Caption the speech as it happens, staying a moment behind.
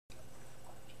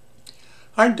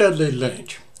I'm Dudley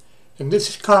Lynch, and this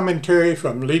is commentary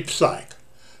from Leap Psych,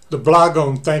 the blog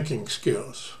on thinking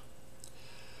skills.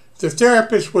 The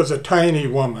therapist was a tiny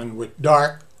woman with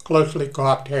dark, closely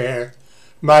cropped hair,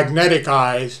 magnetic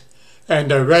eyes,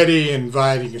 and a ready,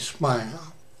 inviting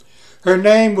smile. Her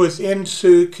name was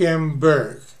Insoo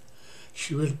Berg.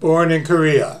 She was born in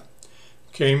Korea,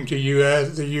 came to the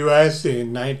U.S.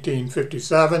 in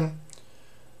 1957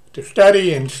 to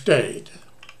study and stayed.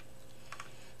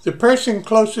 The person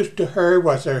closest to her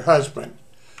was her husband,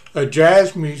 a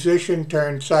jazz musician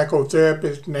turned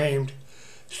psychotherapist named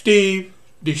Steve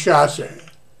DeShazer.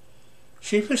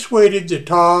 She persuaded the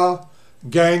tall,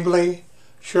 gangly,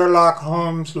 Sherlock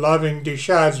Holmes-loving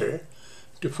DeShazer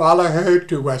to follow her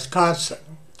to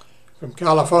Wisconsin from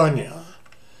California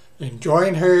and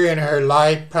join her in her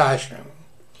life passion,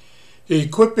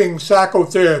 equipping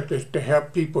psychotherapists to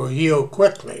help people heal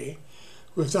quickly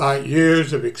without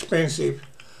years of expensive,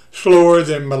 slower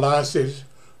than molasses,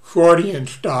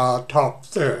 Freudian-style talk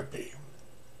therapy.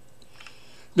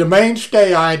 The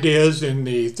mainstay ideas in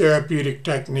the therapeutic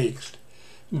techniques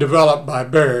developed by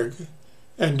Berg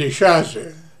and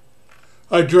DeShazer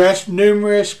address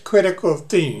numerous critical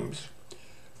themes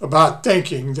about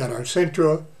thinking that are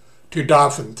central to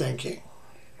Dolphin thinking.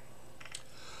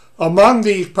 Among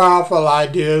these powerful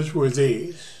ideas were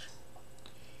these: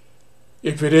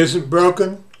 if it isn't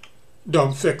broken,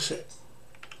 don't fix it.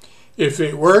 If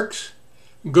it works,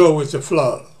 go with the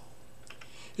flow.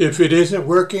 If it isn't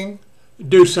working,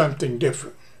 do something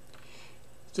different.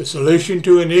 The solution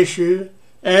to an issue,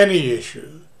 any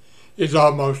issue, is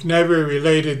almost never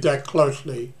related that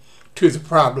closely to the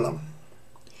problem.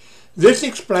 This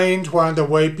explains why the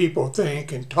way people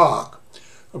think and talk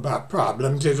about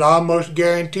problems is almost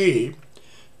guaranteed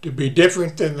to be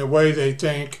different than the way they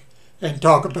think and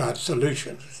talk about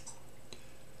solutions.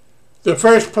 The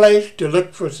first place to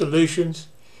look for solutions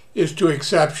is to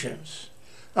exceptions.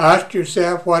 Ask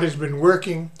yourself what has been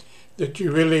working that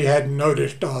you really hadn't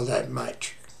noticed all that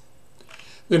much.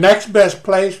 The next best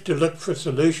place to look for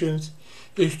solutions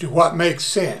is to what makes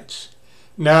sense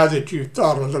now that you've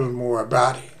thought a little more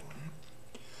about it.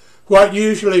 What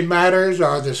usually matters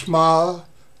are the small,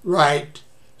 right,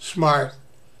 smart,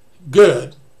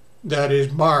 good, that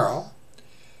is moral,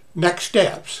 next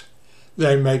steps.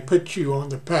 They may put you on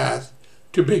the path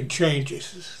to big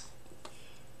changes.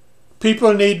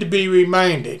 People need to be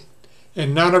reminded,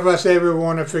 and none of us ever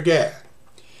want to forget,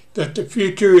 that the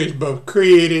future is both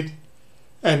created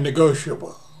and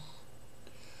negotiable.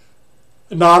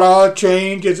 Not all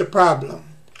change is a problem,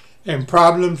 and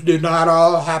problems do not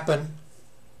all happen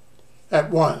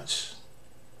at once.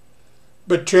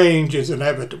 But change is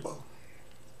inevitable.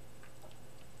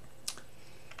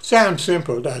 Sounds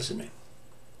simple, doesn't it?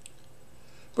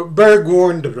 But Berg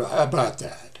warned about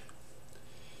that.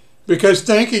 Because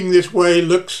thinking this way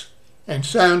looks and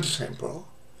sounds simple,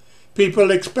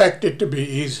 people expect it to be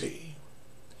easy.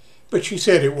 But she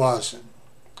said it wasn't.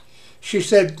 She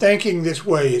said thinking this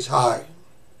way is hard.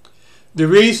 The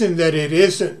reason that it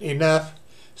isn't enough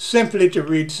simply to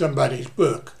read somebody's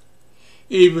book,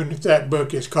 even if that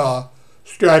book is called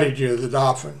Strategy of the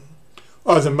Dolphin,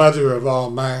 or The Mother of All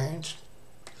Minds,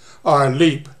 or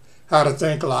Leap, How to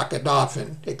Think Like a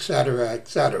Dolphin, etc.,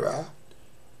 etc.,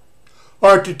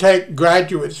 or to take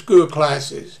graduate school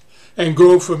classes and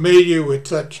grow familiar with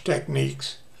such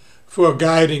techniques for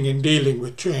guiding and dealing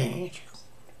with change.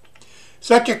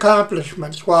 Such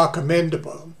accomplishments, while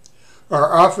commendable,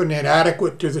 are often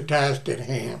inadequate to the task at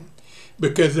hand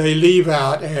because they leave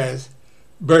out, as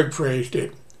Berg phrased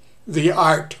it, the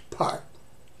art part.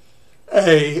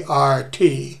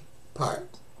 A-R-T part.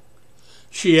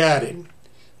 She added,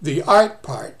 the art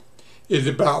part is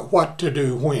about what to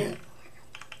do when.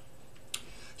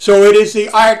 So it is the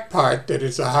art part that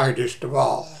is the hardest of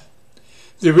all.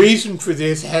 The reason for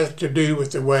this has to do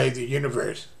with the way the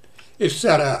universe is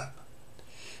set up.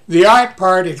 The art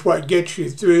part is what gets you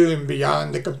through and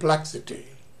beyond the complexity.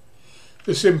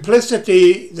 The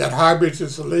simplicity that harbors the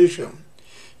solution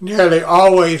nearly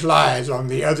always lies on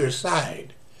the other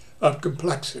side of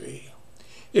complexity.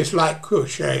 It's like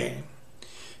crocheting.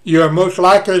 You are most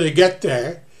likely to get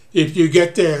there if you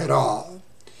get there at all.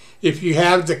 If you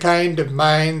have the kind of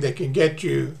mind that can get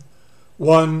you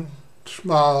one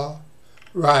small,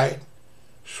 right,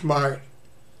 smart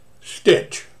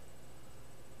stitch,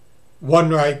 one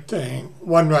right thing,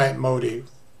 one right motive,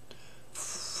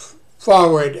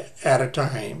 forward at a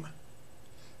time,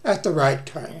 at the right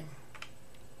time.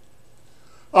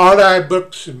 All our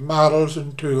books and models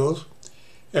and tools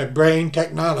at Brain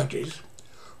Technologies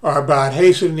are about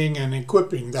hastening and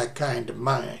equipping that kind of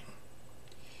mind.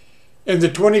 In the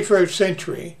 21st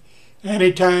century,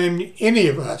 Anytime any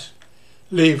of us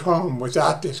leave home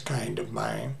without this kind of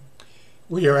mind,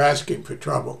 we are asking for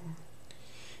trouble.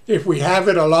 If we have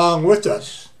it along with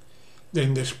us,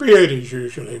 then the spirit is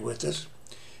usually with us,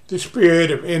 the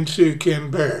spirit of Insoo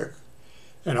Berg,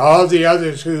 and all the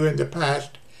others who in the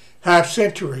past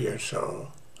half-century or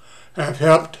so have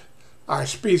helped our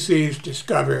species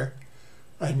discover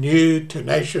a new,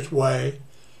 tenacious way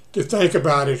to think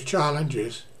about its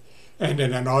challenges and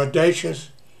in an audacious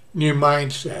new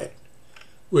mindset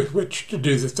with which to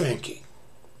do the thinking.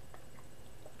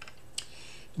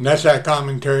 And that's our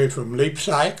commentary from Leap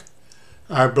Psych,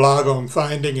 our blog on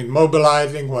finding and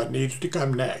mobilizing what needs to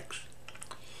come next.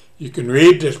 You can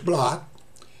read this blog,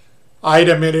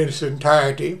 item in its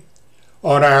entirety,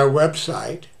 on our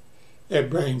website at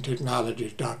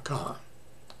braintechnologies.com.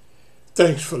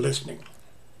 Thanks for listening.